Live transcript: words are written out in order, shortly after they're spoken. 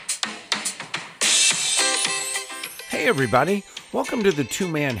Hey everybody, welcome to the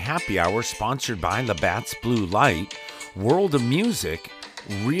Two-Man Happy Hour sponsored by Labatt's Blue Light, World of Music,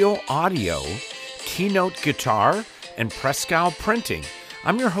 Real Audio, Keynote Guitar, and Prescal Printing.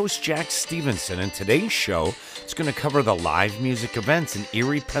 I'm your host Jack Stevenson, and today's show is going to cover the live music events in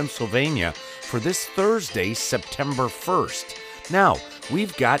Erie, Pennsylvania for this Thursday, September 1st. Now,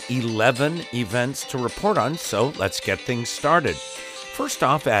 we've got 11 events to report on, so let's get things started. First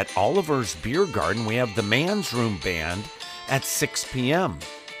off, at Oliver's Beer Garden, we have the Man's Room Band at 6 p.m.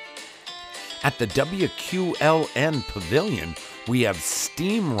 At the WQLN Pavilion, we have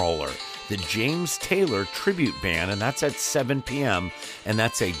Steamroller, the James Taylor Tribute Band, and that's at 7 p.m., and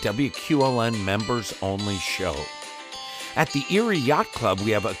that's a WQLN members-only show. At the Erie Yacht Club,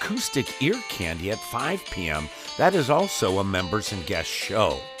 we have Acoustic Ear Candy at 5 p.m. That is also a members and guest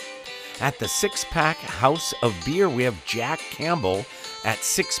show. At the Six Pack House of Beer, we have Jack Campbell at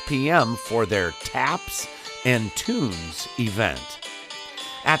 6 p.m. for their Taps and Tunes event.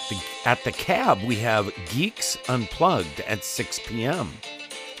 At the Cab, we have Geeks Unplugged at 6 p.m.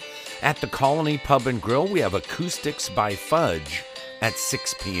 At the Colony Pub and Grill, we have Acoustics by Fudge at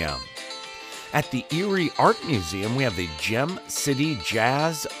 6 p.m. At the Erie Art Museum, we have the Gem City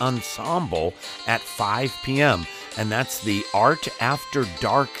Jazz Ensemble at 5 p.m., and that's the Art After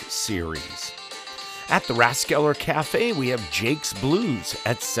Dark series. At the Rathskeller Cafe, we have Jake's Blues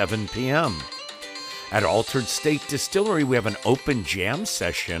at 7 p.m. At Altered State Distillery, we have an open jam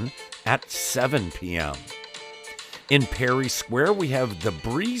session at 7 p.m. In Perry Square, we have the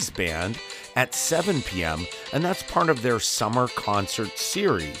Breeze Band at 7 p.m., and that's part of their summer concert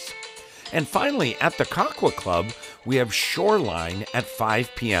series. And finally, at the Kakwa Club, we have Shoreline at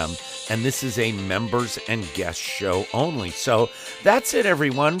 5 p.m., and this is a members and guest show only. So that's it,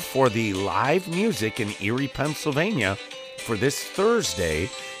 everyone, for the live music in Erie, Pennsylvania for this Thursday,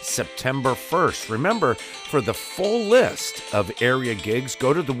 September 1st. Remember, for the full list of area gigs,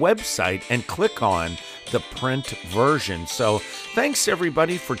 go to the website and click on the print version. So thanks,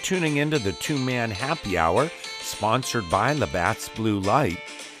 everybody, for tuning into the Two-Man Happy Hour, sponsored by Labatt's Blue Light,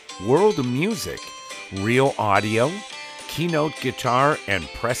 World of Music, Real Audio, Keynote Guitar, and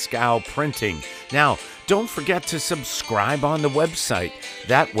Prescal Printing. Now, don't forget to subscribe on the website.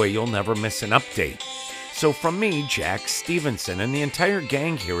 That way you'll never miss an update. So from me, Jack Stevenson, and the entire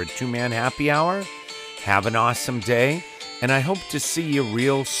gang here at Two-Man Happy Hour, have an awesome day, and I hope to see you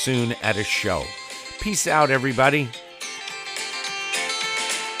real soon at a show. Peace out, everybody.